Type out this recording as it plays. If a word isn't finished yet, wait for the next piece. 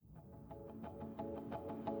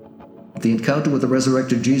The encounter with the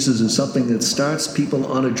resurrected Jesus is something that starts people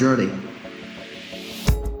on a journey.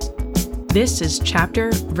 This is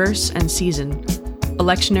Chapter, Verse, and Season, a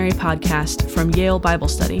lectionary podcast from Yale Bible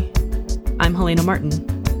Study. I'm Helena Martin.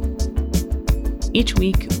 Each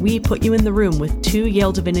week, we put you in the room with two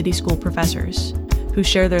Yale Divinity School professors who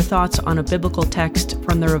share their thoughts on a biblical text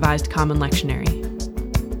from the Revised Common Lectionary.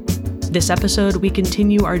 This episode, we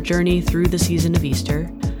continue our journey through the season of Easter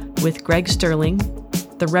with Greg Sterling,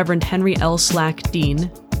 the Reverend Henry L. Slack,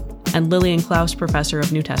 Dean, and Lillian Klaus, Professor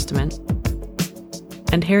of New Testament,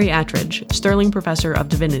 and Harry Attridge, Sterling Professor of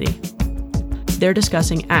Divinity. They're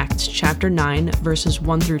discussing Acts chapter 9, verses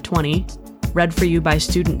 1 through 20, read for you by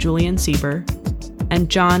student Julian Sieber, and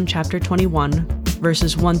John chapter 21,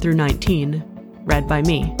 verses 1 through 19, read by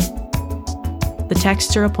me. The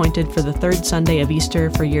texts are appointed for the third Sunday of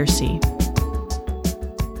Easter for Year C.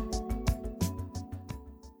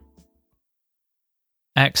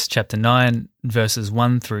 Acts chapter 9, verses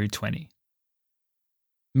 1 through 20.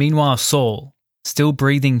 Meanwhile, Saul, still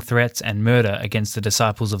breathing threats and murder against the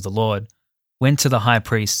disciples of the Lord, went to the high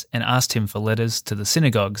priest and asked him for letters to the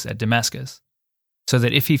synagogues at Damascus, so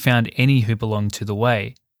that if he found any who belonged to the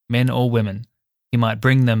way, men or women, he might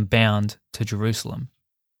bring them bound to Jerusalem.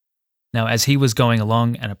 Now as he was going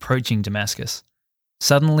along and approaching Damascus,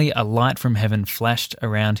 suddenly a light from heaven flashed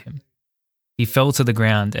around him. He fell to the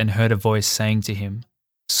ground and heard a voice saying to him,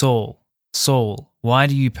 "Saul, Saul, why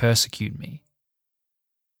do you persecute me?"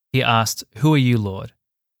 He asked, "Who are you, Lord?"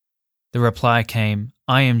 The reply came,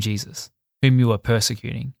 "I am Jesus, whom you are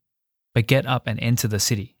persecuting. But get up and enter the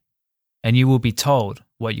city, and you will be told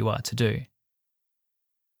what you are to do."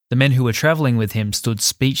 The men who were traveling with him stood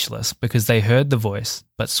speechless because they heard the voice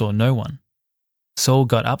but saw no one. Saul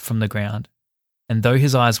got up from the ground, and though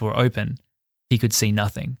his eyes were open, he could see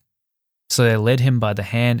nothing. So they led him by the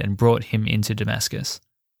hand and brought him into Damascus.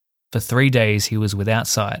 For 3 days he was without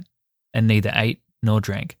sight, and neither ate nor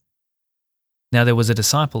drank. Now there was a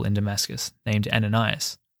disciple in Damascus named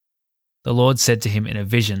Ananias. The Lord said to him in a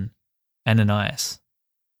vision, "Ananias."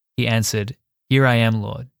 He answered, "Here I am,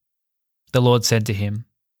 Lord." The Lord said to him,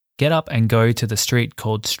 "Get up and go to the street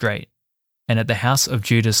called Straight, and at the house of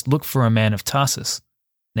Judas look for a man of Tarsus,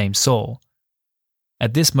 named Saul.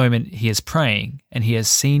 At this moment he is praying, and he has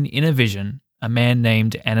seen in a vision a man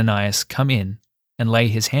named Ananias come in and lay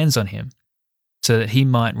his hands on him, so that he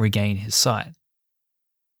might regain his sight."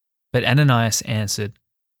 But Ananias answered,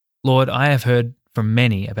 "Lord, I have heard from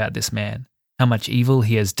many about this man, how much evil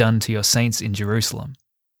he has done to your saints in Jerusalem.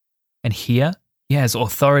 And here he has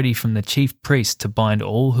authority from the chief priest to bind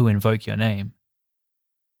all who invoke your name."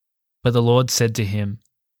 But the Lord said to him,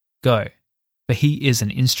 "Go, for he is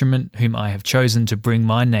an instrument whom I have chosen to bring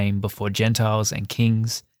my name before Gentiles and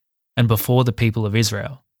kings and before the people of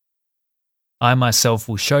Israel. I myself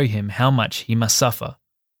will show him how much he must suffer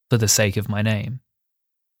for the sake of my name."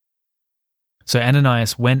 So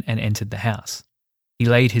Ananias went and entered the house. He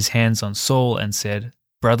laid his hands on Saul and said,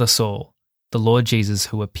 "Brother Saul, the Lord Jesus,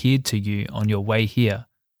 who appeared to you on your way here,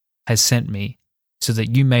 has sent me so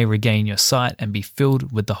that you may regain your sight and be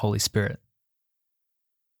filled with the Holy Spirit."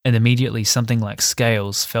 And immediately something like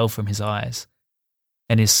scales fell from his eyes,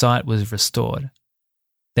 and his sight was restored.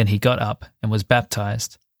 Then he got up and was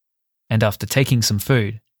baptized, and after taking some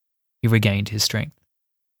food, he regained his strength.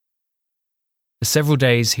 For several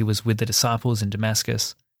days he was with the disciples in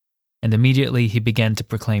Damascus, and immediately he began to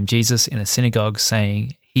proclaim Jesus in the synagogue,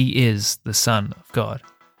 saying, "He is the Son of God."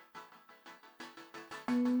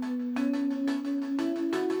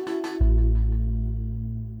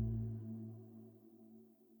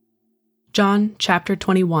 John chapter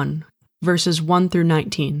 21, verses 1 through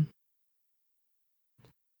 19.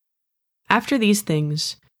 After these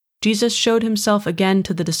things, Jesus showed himself again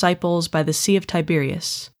to the disciples by the Sea of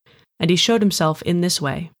Tiberias, and he showed himself in this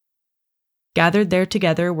way. Gathered there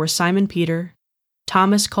together were Simon Peter,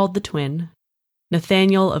 Thomas called the twin,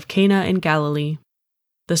 Nathanael of Cana in Galilee,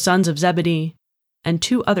 the sons of Zebedee, and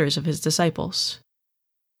 2 others of his disciples.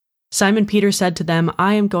 Simon Peter said to them,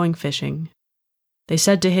 "I am going fishing." They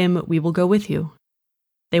said to him, "We will go with you."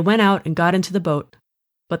 They went out and got into the boat,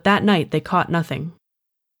 but that night they caught nothing.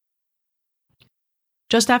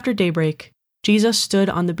 Just after daybreak, Jesus stood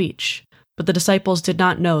on the beach, but the disciples did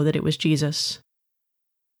not know that it was Jesus.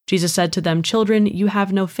 Jesus said to them, "Children, you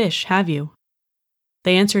have no fish, have you?"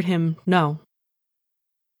 They answered him, "No."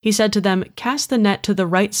 He said to them, "Cast the net to the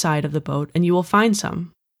right side of the boat, and you will find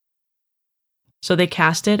some." So they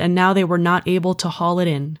cast it, and now they were not able to haul it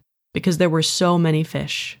in, because there were so many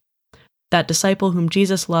fish. That disciple whom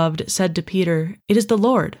Jesus loved said to Peter, "It is the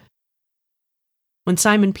Lord." When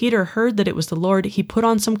Simon Peter heard that it was the Lord, he put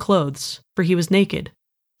on some clothes, for he was naked,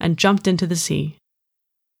 and jumped into the sea.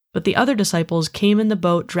 But the other disciples came in the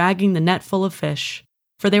boat dragging the net full of fish,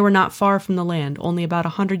 for they were not far from the land, only about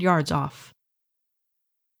 100 yards off.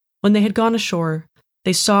 When they had gone ashore,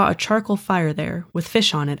 they saw a charcoal fire there, with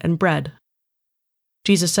fish on it and bread.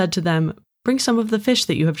 Jesus said to them, "Bring some of the fish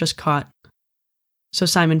that you have just caught." So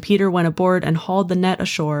Simon Peter went aboard and hauled the net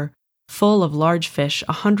ashore, full of large fish,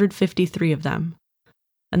 153 of them.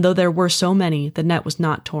 And though there were so many, the net was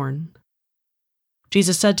not torn.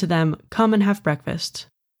 Jesus said to them, "Come and have breakfast."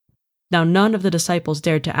 Now none of the disciples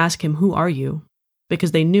dared to ask him, "Who are you?"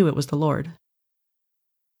 because they knew it was the Lord.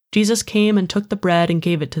 Jesus came and took the bread and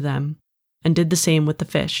gave it to them, and did the same with the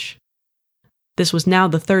fish. This was now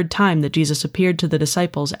the third time that Jesus appeared to the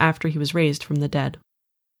disciples after he was raised from the dead.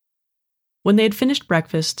 When they had finished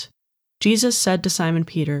breakfast, Jesus said to Simon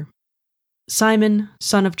Peter, "Simon,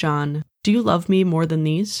 son of John, do you love me more than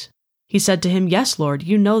these?" He said to him, "Yes, Lord,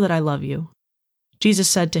 you know that I love you." Jesus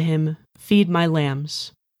said to him, "Feed my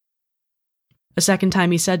lambs." A second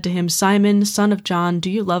time he said to him, "Simon, son of John, do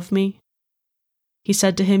you love me?" He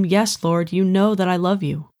said to him, "Yes, Lord, you know that I love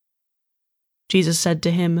you." Jesus said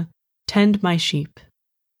to him, "Tend my sheep."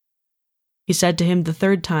 He said to him the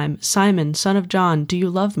third time, "Simon, son of John, do you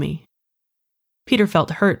love me?" Peter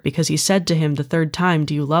felt hurt because he said to him the third time,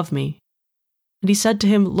 "Do you love me?" And he said to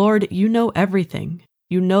him, "Lord, you know everything.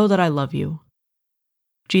 You know that I love you."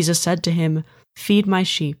 Jesus said to him, "Feed my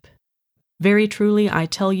sheep. Very truly, I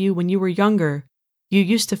tell you, when you were younger, you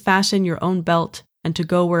used to fasten your own belt and to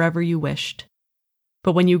go wherever you wished.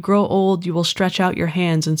 But when you grow old, you will stretch out your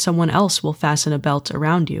hands and someone else will fasten a belt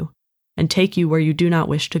around you and take you where you do not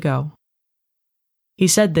wish to go." He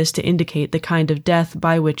said this to indicate the kind of death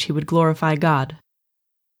by which he would glorify God.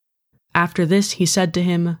 After this, he said to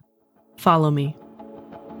him, "Follow me."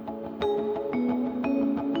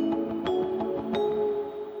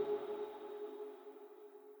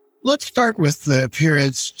 Let's start with the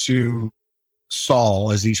appearance to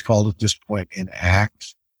Saul, as he's called at this point in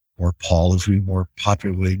Acts, or Paul, as we more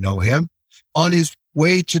popularly know him, on his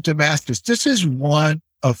way to Damascus. This is one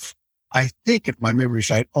of, I think, if my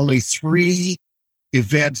memory's right, only 3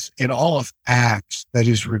 events in all of Acts that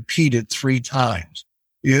is repeated 3 times.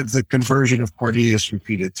 You have the conversion of Cornelius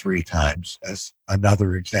repeated 3 times as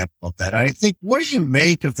another example of that. I think, what do you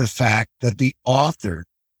make of the fact that the author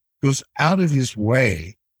goes out of his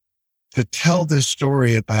way to tell this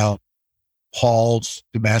story about Paul's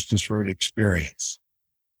Damascus Road experience?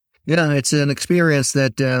 Yeah, it's an experience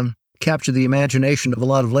that captured the imagination of a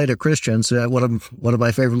lot of later Christians. One of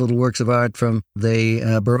my favorite little works of art from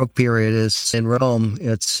the Baroque period is in Rome.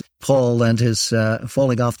 It's Paul and his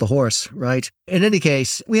falling off the horse, right? In any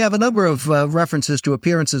case, we have a number of references to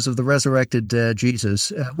appearances of the resurrected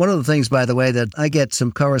Jesus. One of the things, by the way, that I get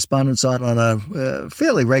some correspondence on a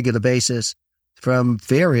fairly regular basis from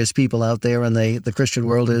various people out there in the Christian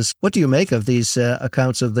world is, what do you make of these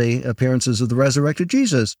accounts of the appearances of the resurrected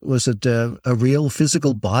Jesus? Was it a real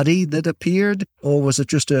physical body that appeared, or was it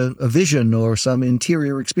just a vision or some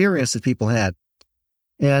interior experience that people had?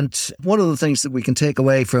 And one of the things that we can take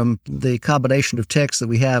away from the combination of texts that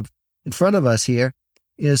we have in front of us here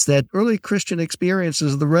is that early Christian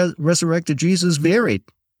experiences of the resurrected Jesus varied,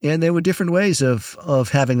 and there were different ways of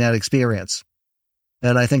having that experience.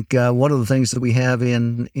 And I think one of the things that we have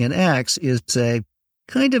in Acts is a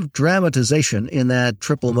kind of dramatization in that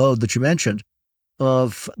triple mode that you mentioned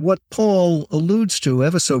of what Paul alludes to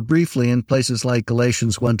ever so briefly in places like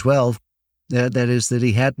Galatians 1:12, that is that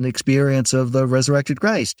he had an experience of the resurrected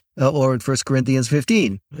Christ, or in 1 Corinthians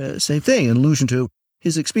 15, same thing, an allusion to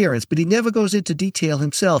his experience, but he never goes into detail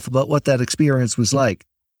himself about what that experience was like.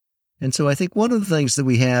 And so I think one of the things that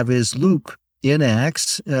we have is Luke in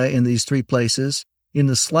Acts, in these 3 places, in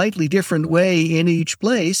a slightly different way in each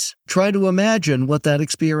place, try to imagine what that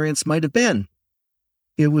experience might have been.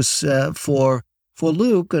 It was, for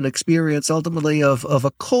Luke, an experience ultimately of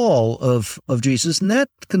a call of Jesus, and that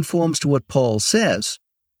conforms to what Paul says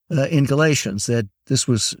in Galatians, that this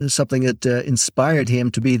was something that inspired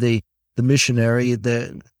him to be the missionary,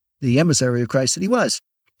 the emissary of Christ that he was.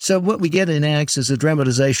 So what we get in Acts is a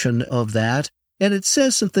dramatization of that. And it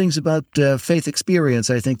says some things about faith experience,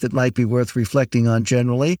 I think, that might be worth reflecting on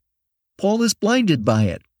generally. Paul is blinded by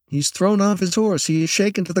it. He's thrown off his horse. He is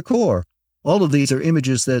shaken to the core. All of these are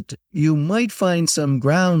images that you might find some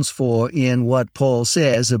grounds for in what Paul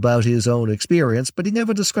says about his own experience, but he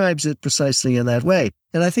never describes it precisely in that way.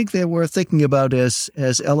 And I think they're worth thinking about as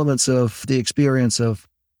elements of the experience of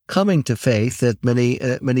coming to faith that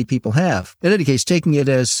many people have. In any case, taking it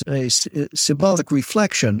as a symbolic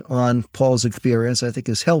reflection on Paul's experience, I think,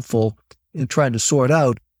 is helpful in trying to sort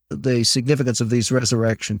out the significance of these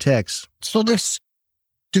resurrection texts. So this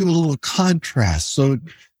do a little contrast. So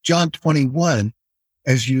John 21,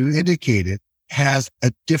 as you indicated, has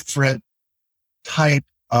a different type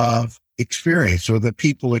of experience, or the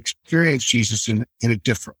people experience Jesus in a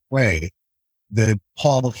different way than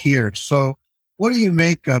Paul here. So what do you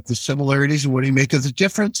make of the similarities, and what do you make of the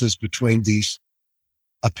differences between these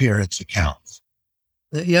appearance accounts?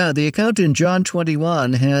 Yeah, the account in John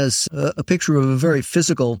 21 has a picture of a very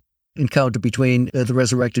physical encounter between the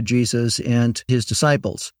resurrected Jesus and his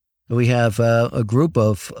disciples. We have a group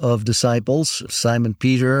of disciples: Simon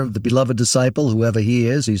Peter, the beloved disciple, whoever he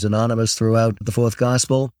is. He's anonymous throughout the fourth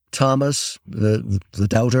gospel. Thomas, the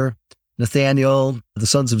doubter. Nathaniel, the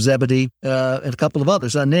sons of Zebedee, and a couple of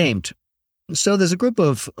others unnamed. So there's a group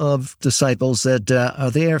of disciples that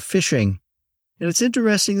are there fishing. And it's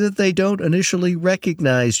interesting that they don't initially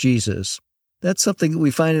recognize Jesus. That's something that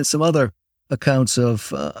we find in some other accounts of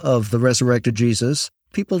the resurrected Jesus.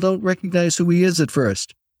 People don't recognize who he is at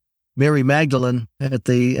first. Mary Magdalene at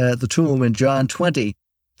the tomb in John 20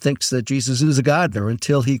 thinks that Jesus is a gardener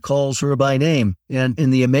until he calls her by name. And in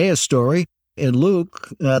the Emmaus story, in Luke,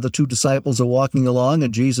 the two disciples are walking along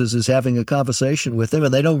and Jesus is having a conversation with them,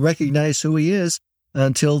 and they don't recognize who he is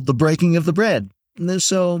until the breaking of the bread. And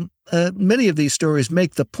so many of these stories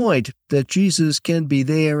make the point that Jesus can be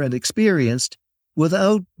there and experienced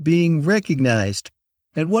without being recognized.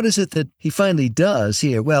 And what is it that he finally does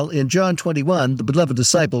here? Well, in John 21, the beloved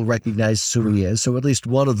disciple recognizes who he is, so at least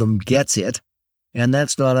one of them gets it. And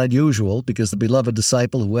that's not unusual, because the beloved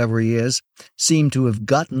disciple, whoever he is, seemed to have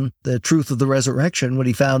gotten the truth of the resurrection when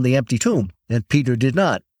he found the empty tomb, and Peter did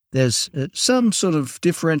not. There's some sort of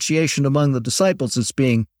differentiation among the disciples that's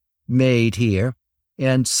being made here,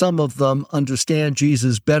 and some of them understand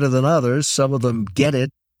Jesus better than others. Some of them get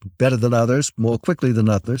it better than others, more quickly than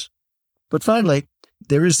others. But finally,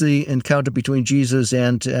 there is the encounter between Jesus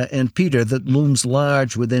and Peter that looms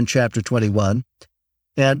large within chapter 21.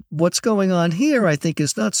 And what's going on here, I think,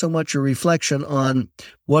 is not so much a reflection on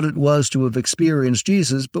what it was to have experienced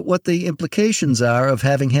Jesus, but what the implications are of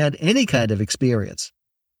having had any kind of experience.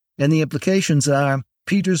 And the implications are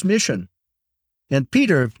Peter's mission. And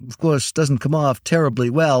Peter, of course, doesn't come off terribly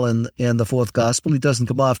well in the fourth gospel. He doesn't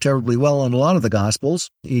come off terribly well in a lot of the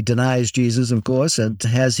gospels. He denies Jesus, of course, and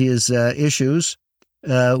has his issues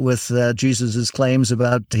with Jesus' claims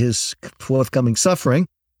about his forthcoming suffering.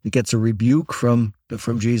 He gets a rebuke from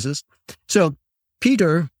Jesus. So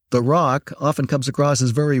Peter, the rock, often comes across as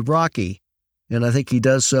very rocky, and I think he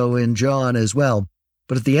does so in John as well.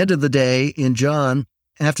 But at the end of the day, in John,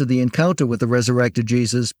 after the encounter with the resurrected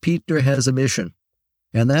Jesus, Peter has a mission.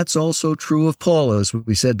 And that's also true of Paul, as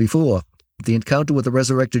we said before. The encounter with the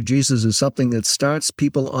resurrected Jesus is something that starts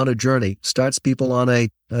people on a journey, starts people on a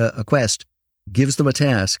quest, gives them a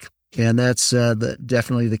task, and that's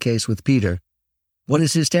definitely the case with Peter. What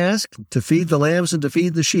is his task? To feed the lambs and to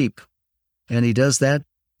feed the sheep. And he does that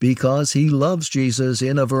because he loves Jesus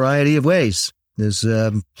in a variety of ways. There's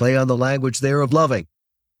play on the language there of loving.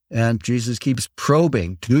 And Jesus keeps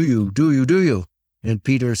probing, do you? And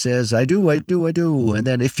Peter says, I do. And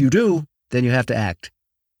then if you do, then you have to act.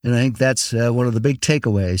 And I think that's one of the big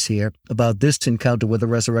takeaways here about this encounter with the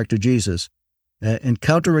resurrected Jesus.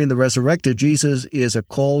 Encountering the resurrected Jesus is a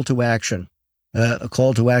call to action. A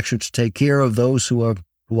call to action to take care of those who are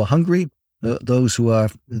hungry, those who are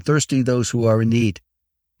thirsty, those who are in need.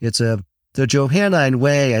 It's the Johannine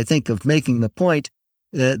way, I think, of making the point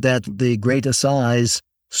that the great assize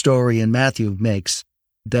story in Matthew makes.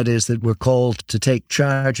 That is, that we're called to take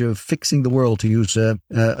charge of fixing the world, to use a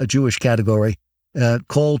Jewish category,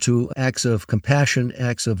 called to acts of compassion,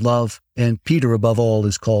 acts of love, and Peter, above all,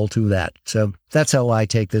 is called to that. So that's how I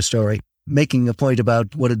take this story, making a point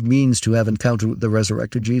about what it means to have encountered the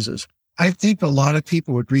resurrected Jesus. I think a lot of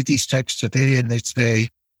people would read these texts today and they'd say,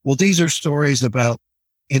 well, these are stories about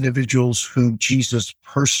individuals whom Jesus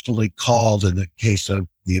personally called. In the case of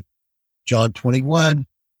the John 21,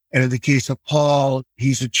 and in the case of Paul,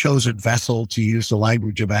 he's a chosen vessel, to use the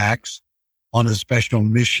language of Acts, on a special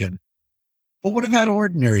mission. But what about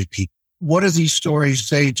ordinary people? What do these stories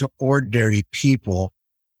say to ordinary people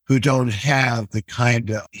who don't have the kind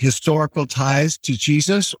of historical ties to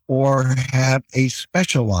Jesus or have a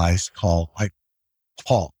specialized call like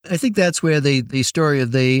Paul? I think that's where the story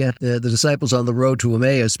of the disciples on the road to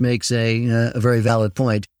Emmaus makes a very valid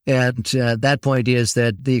point. And that point is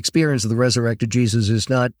that the experience of the resurrected Jesus is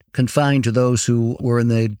not confined to those who were in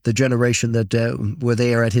the generation that were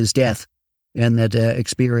there at his death and that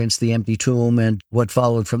experienced the empty tomb and what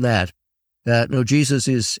followed from that. No, Jesus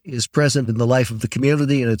is present in the life of the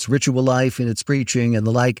community, in its ritual life, in its preaching and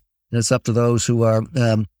the like, and it's up to those who are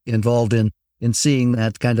involved in in seeing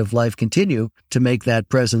that kind of life continue to make that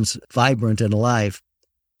presence vibrant and alive.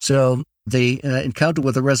 So the encounter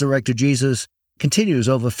with the resurrected Jesus continues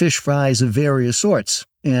over fish fries of various sorts.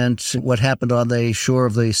 And what happened on the shore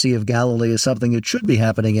of the Sea of Galilee is something that should be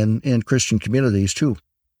happening in Christian communities too.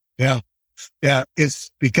 Yeah. Yeah.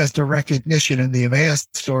 It's because the recognition in the Emmaus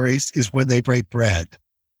stories is when they break bread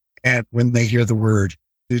and when they hear the word.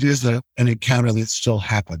 It is an encounter that still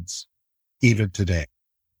happens even today.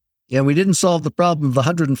 Yeah, we didn't solve the problem of the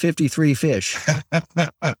 153 fish.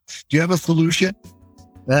 Do you have a solution?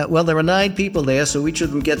 Well, there were 9 people there, so each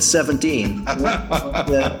of them gets 17.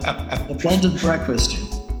 A blended breakfast.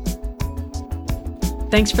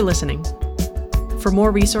 Thanks for listening. For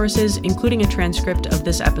more resources, including a transcript of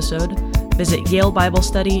this episode, visit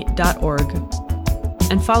yalebiblestudy.org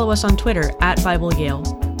and follow us on Twitter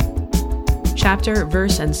 @BibleYale. Chapter,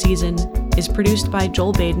 Verse, and Season is produced by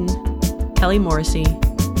Joel Baden, Kelly Morrissey,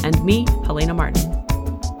 and me, Helena Martin.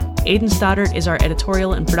 Aidan Stoddard is our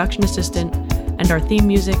editorial and production assistant, and our theme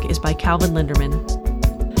music is by Calvin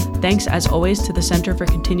Linderman. Thanks, as always, to the Center for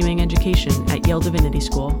Continuing Education at Yale Divinity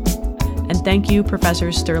School. And thank you,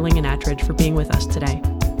 Professors Sterling and Attridge, for being with us today.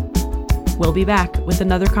 We'll be back with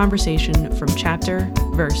another conversation from Chapter,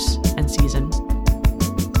 Verse, and Season.